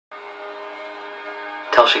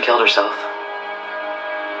until she killed herself.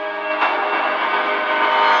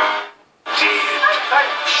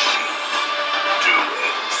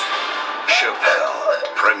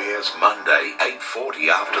 Chappelle premieres Monday, 8:40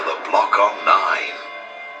 after the block on 9.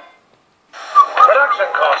 Production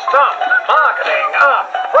costs up, marketing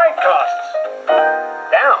up, freight costs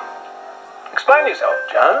down. Explain yourself,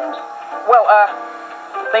 Jones. Well,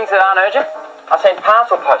 things that aren't urgent, I send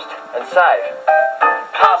parcel post and save.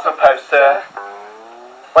 Parcel post, sir.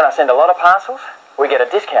 When I send a lot of parcels, we get a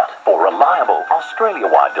discount. For reliable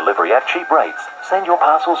Australia-wide delivery at cheap rates, send your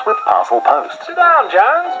parcels with Parcel Post. Sit down,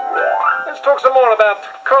 Jones. Let's talk some more about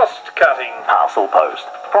cost cutting. Parcel Post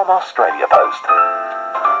from Australia Post.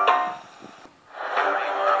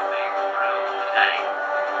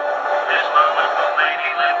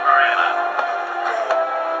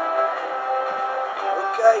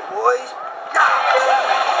 Okay, boys.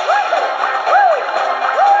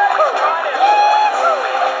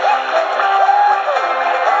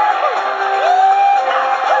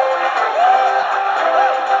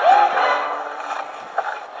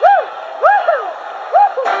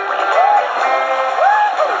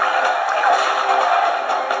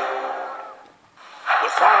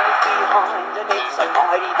 Behind and it's a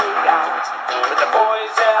mighty big ask, but the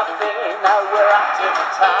boys out there know we're up to the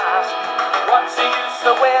task. What's the use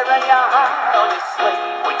of wearing your heart on your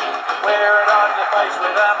sleeve when you wear it on your face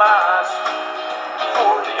with a mask?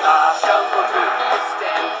 40 masks, show what you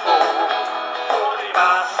stand for. 40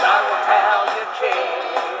 masks, show them how you care.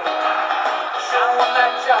 Show them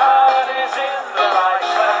that your heart is in the right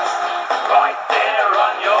place, right there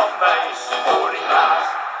on your face. 40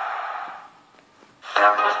 masks.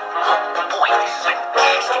 Boy, this is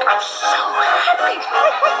fantastic. I'm so happy. I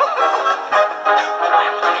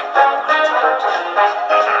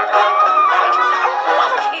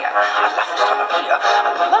love it here. I love this time of year.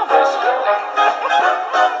 I love this feeling.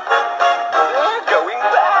 They're going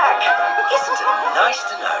back. Isn't it nice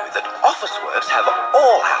to know that Officeworks have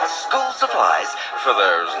all our school supplies for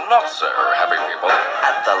those not so happy people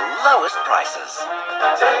at the lowest prices?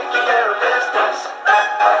 Taking care of business.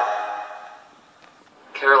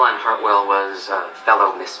 Caroline Hartwell was a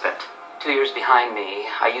fellow misfit. 2 years behind me,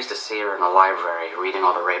 I used to see her in the library reading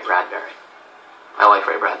all the Ray Bradbury. I like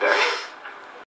Ray Bradbury.